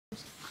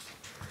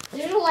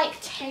There's like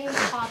 10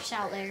 cops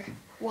out there.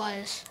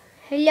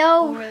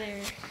 Hello. Over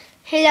there.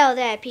 Hello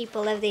there,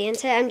 people of the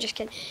internet. I'm just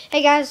kidding.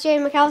 Hey guys, Jay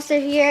McAllister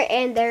here,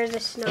 and there's a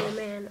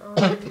snowman on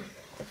the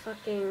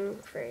fucking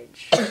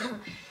fridge.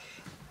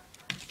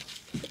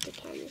 With the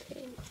camera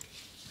thing.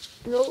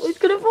 No, it's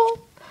gonna fall.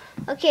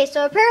 Okay,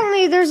 so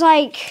apparently there's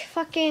like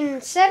fucking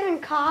 7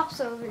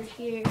 cops over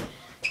here.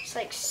 Just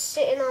like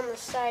sitting on the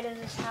side of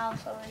this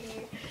house over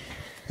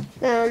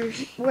here.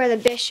 Where the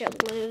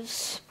bishop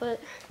lives. But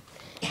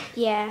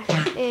yeah,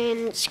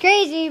 and it's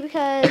crazy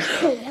because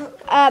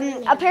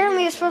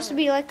apparently it's supposed to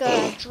be like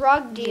a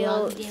drug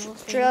drug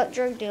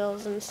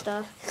deals and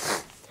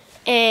stuff.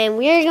 And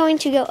we are going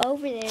to go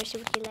over there so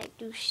we can like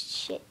do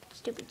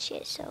stupid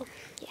shit. So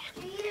yeah.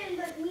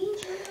 But me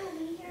and Joe will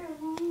be here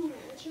alone.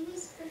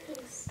 Julie's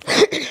freaking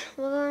scared.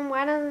 Well then,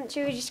 why don't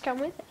you just come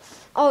with us?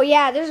 Oh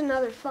yeah, there's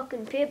another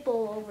fucking pit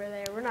bull over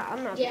there. I'm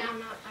not. Yeah, I'm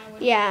not. I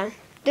wouldn't. Yeah,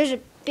 there's a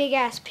big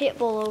ass pit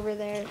bull over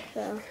there.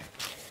 So,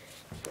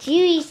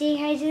 Julie, say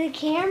hi to the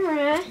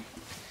camera.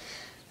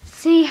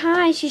 Say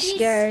hi. She's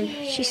scared.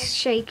 She's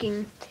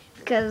shaking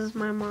because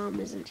my mom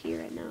isn't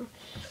here right now.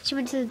 She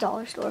went to the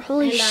dollar store.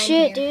 Holy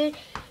shit, dude!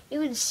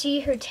 You can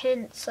see her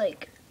tents.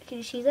 Like, can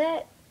you see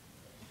that?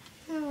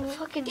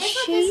 Fucking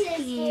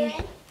shaky.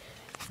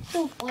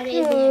 What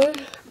is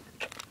it?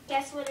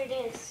 Guess what it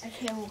is? A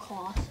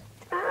tablecloth.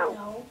 Ow.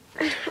 No.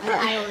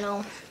 I don't know.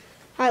 All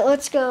right,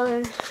 let's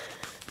go.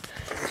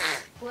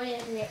 What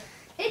is it?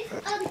 It's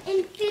an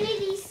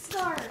infinity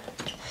star.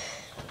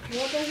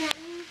 What does that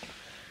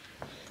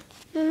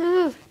mean?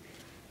 No.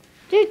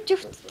 Dude,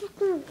 just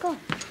fucking go.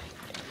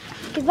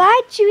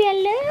 Goodbye, Chewie. I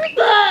love you.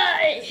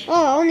 Bye!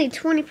 Oh, only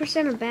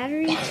 20% of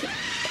battery.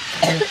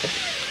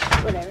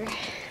 Whatever.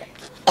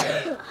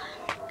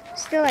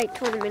 Still like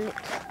 20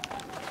 minutes.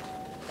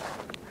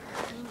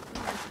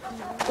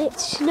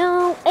 It's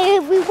snow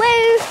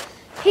everywhere,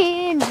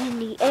 hands in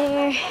the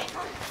air,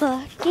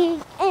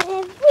 fucking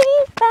everybody.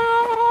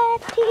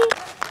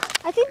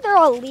 I think they're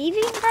all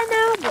leaving by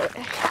now, but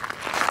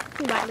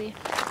Might be.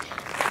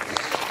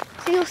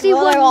 so you'll see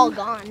Well, one. they're all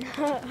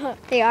gone.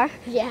 They are?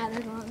 Yeah,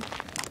 they're gone.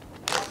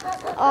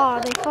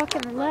 Oh, they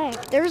fucking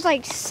left. There's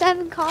like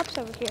 7 cops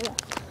over here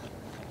left.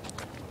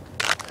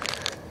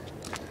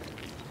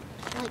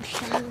 Like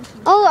shining.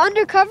 Oh, the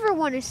undercover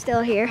one is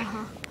still here.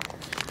 Uh-huh.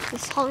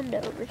 This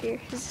Honda over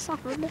here. Is this a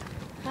Honda?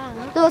 I don't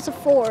know. No, it's a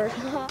Ford.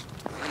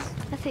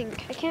 I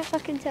think. I can't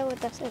fucking tell what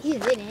that says. He's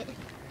in it.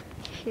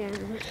 Yeah.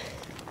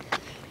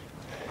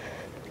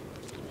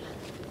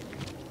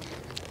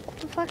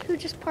 The fuck, who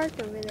just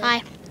parked over there?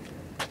 Hi.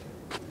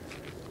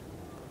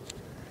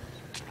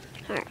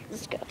 Alright,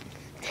 let's go.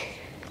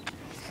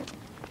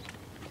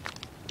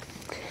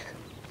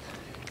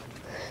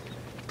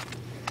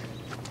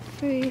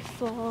 Free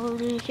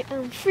falling,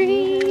 I'm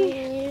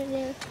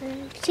free.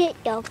 Sit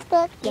your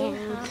fuck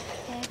down.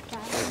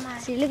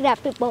 See, look at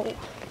that pit bull.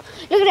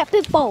 Look at that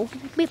pit bull.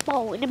 Pit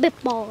bull and a pit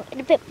bull and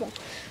a pit bull.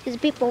 There's a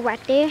pit bull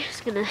right there. It's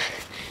gonna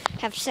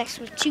have sex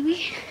with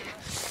Chewie.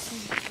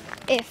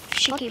 If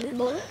she came in.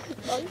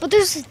 But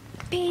there's this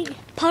big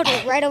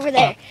puddle right over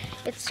there.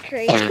 It's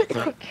crazy.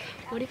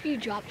 What if you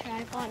drop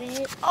tripod in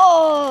it?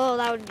 Oh,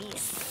 that would be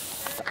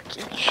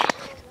sucky.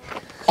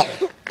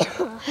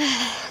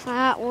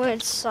 That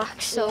would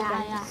suck so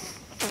bad.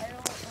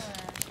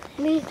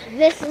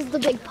 This is the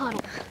big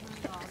puddle.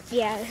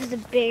 Yeah, this is a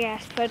big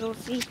ass puddle.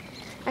 See,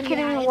 I can't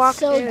Yeah, even it's walk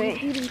so through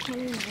deep, it. you can't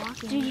even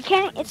walk in Dude, it. you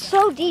can't. It's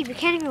so deep. You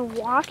can't even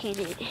walk in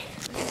it.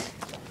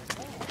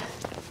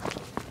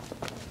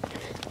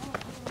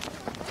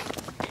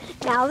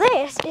 Now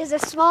this is the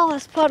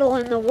smallest puddle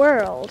in the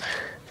world.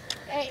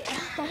 Hey,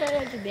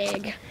 that's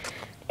big.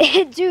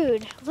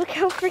 Dude, look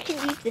how freaking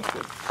deep this is.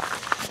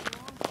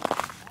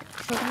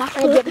 Look, my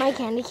Can I dip my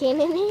candy cane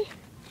in it?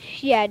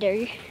 Yeah, dare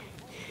you?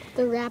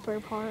 The wrapper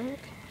part.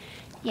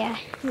 Yeah.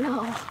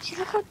 No. See,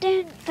 look how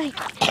damn, like,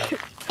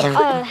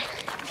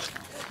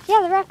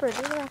 yeah, the wrapper,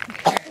 do the wrapper.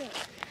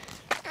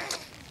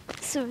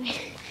 So,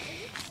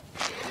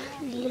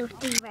 little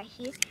thing right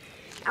here.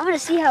 I want to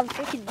see how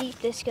freaking deep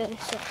this goes.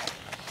 So.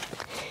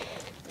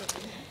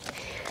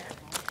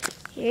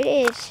 Here it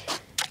is.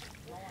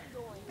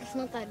 It's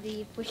not that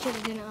deep. We should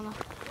have done it on a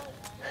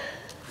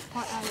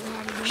pot.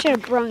 Should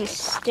have brought a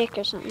stick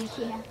or something.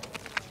 Yeah.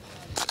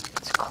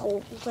 It's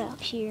cold out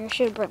here. I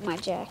should have brought my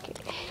jacket.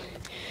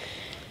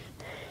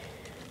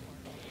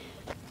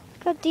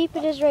 Look how deep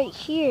it is right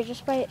here,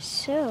 just by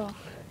itself.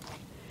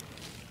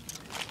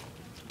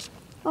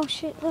 Oh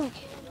shit, look.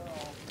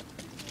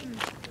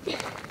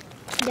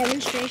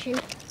 Demonstration.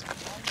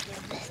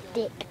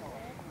 Stick.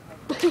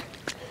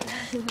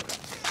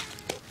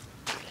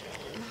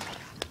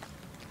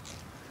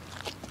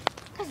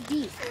 That's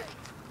deep.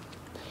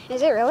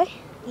 Is it really?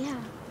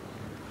 Yeah.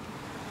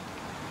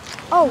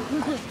 Oh.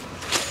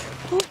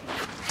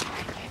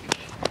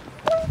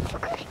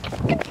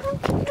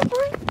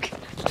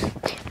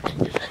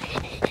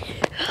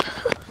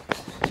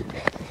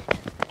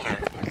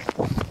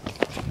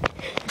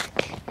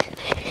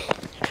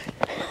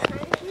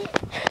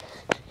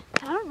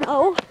 I don't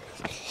know.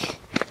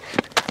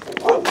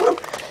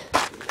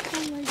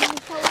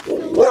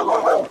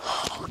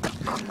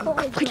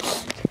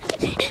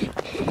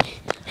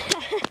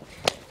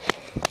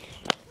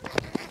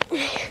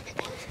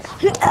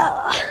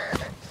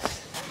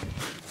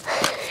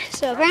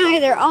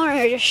 their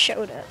owner just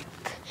showed up.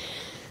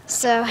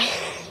 So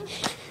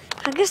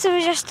I guess it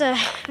was just a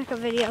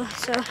video.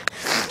 So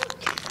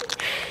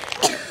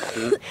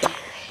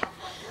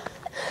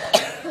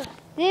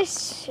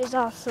this is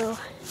also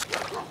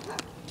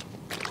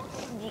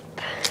deep,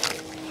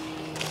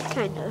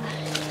 kind of.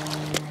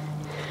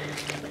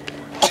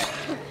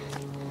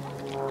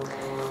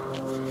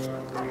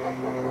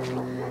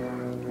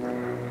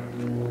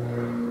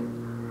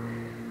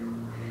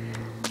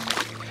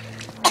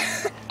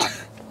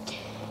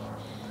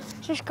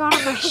 Just got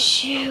on my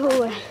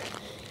shoe.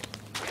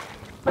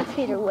 My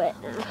feet are wet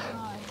now.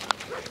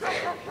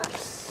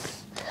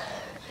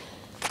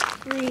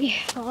 Free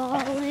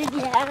falling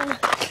down.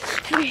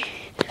 Free.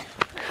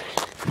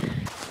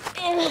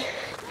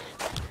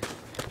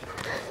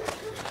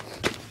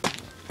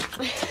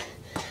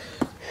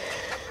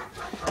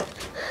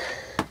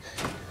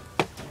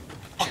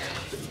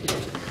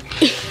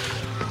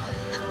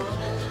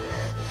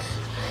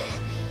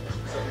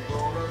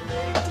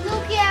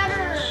 Look at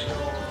her.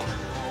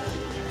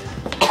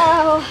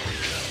 Oh.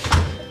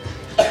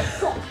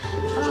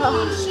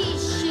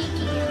 She's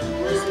shaking her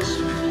voice.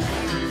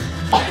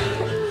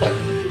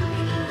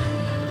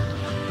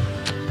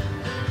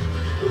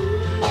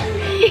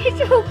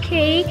 It's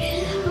okay.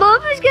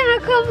 Mama's gonna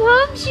come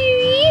home,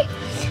 Chewie.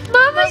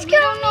 Mama's We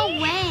gonna. don't know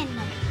when.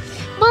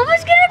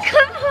 Mama's gonna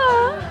come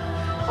home.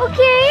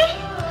 Okay.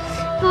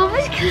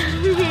 Mama's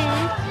coming.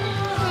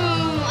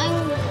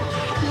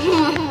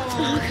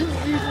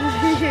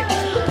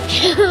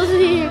 Come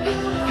here.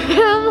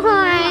 Come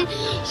on.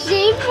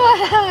 Say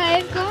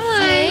bye. Come on.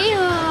 Say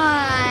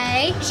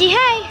hi. Say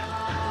hi.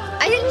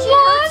 I think she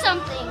heard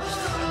something.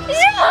 Is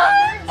it mom?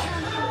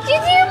 Do you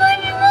think it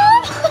might be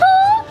mom?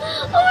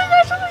 Oh my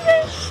gosh, oh my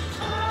gosh.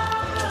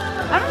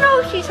 I don't know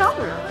if she's home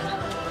or not.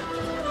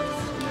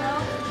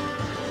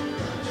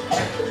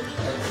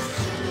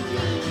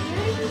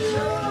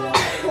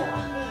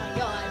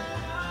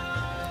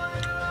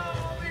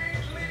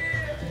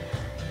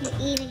 He's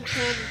eating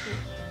candy.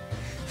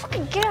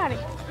 Fucking get out of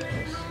here.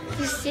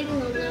 He's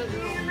sitting on the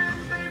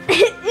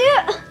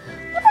Yeah.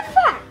 What the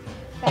fuck?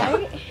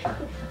 Faggot.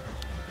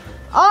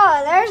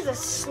 Oh, there's the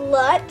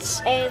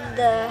sluts and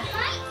the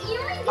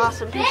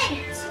awesome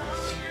pictures.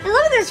 And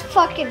look at this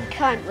fucking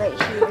cunt right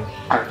here.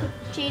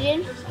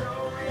 Jaden.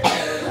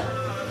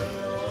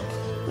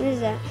 What is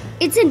that?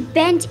 It's a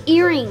bent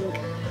earring.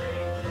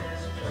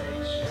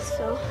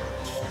 So.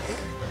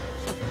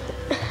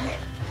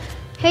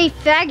 Hey,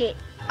 faggot.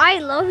 I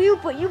love you,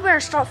 but you better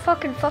stop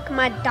fucking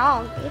my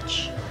dog,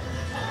 bitch.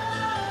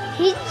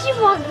 He just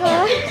walk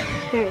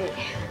Alright.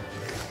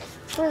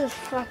 Where the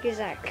fuck is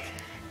that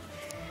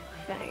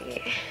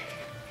faggot?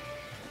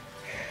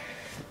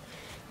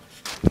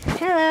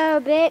 Hello,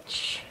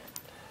 bitch.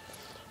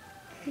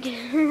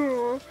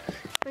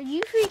 Are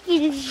you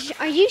freaking?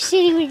 Are you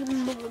sitting with your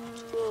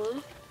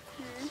mom?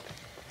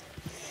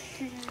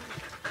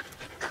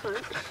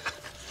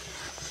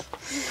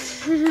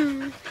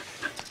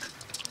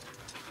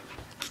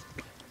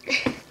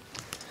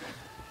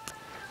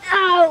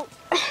 Ow!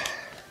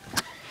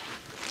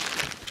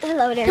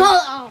 Hello there.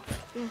 Oh.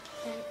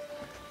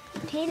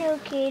 Hello,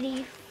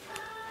 kitty.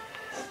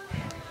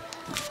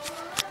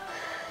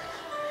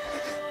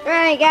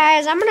 Alright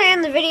guys, I'm gonna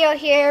end the video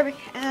here.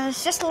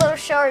 It's just a little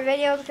short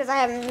video because I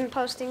haven't been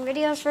posting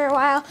videos for a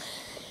while.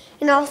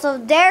 And also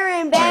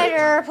Darren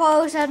better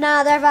post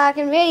another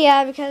fucking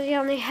video because he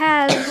only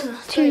has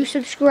 2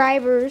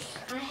 subscribers.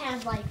 I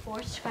have like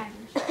 4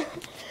 subscribers.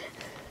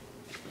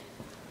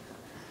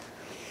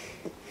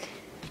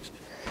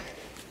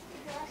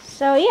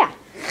 So yeah.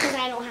 Because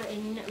I don't have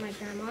internet at my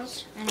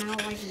grandma's and I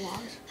don't like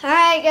vlogs.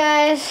 Alright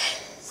guys.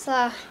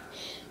 So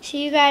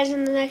see you guys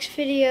in the next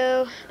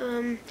video.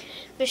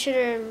 Be sure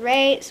to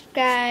rate,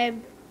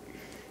 subscribe,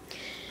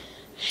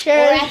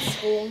 share. Or at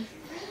school.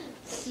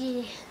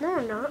 See, no,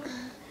 we're not. What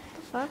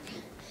the fuck?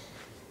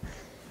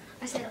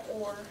 I said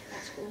or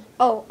at school.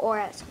 Oh, or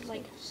at school.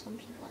 Like some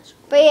people at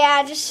school. But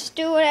yeah, just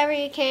do whatever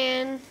you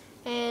can.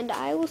 And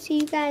I will see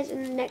you guys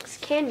in the next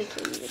candy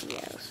cane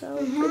video. So,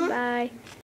 goodbye.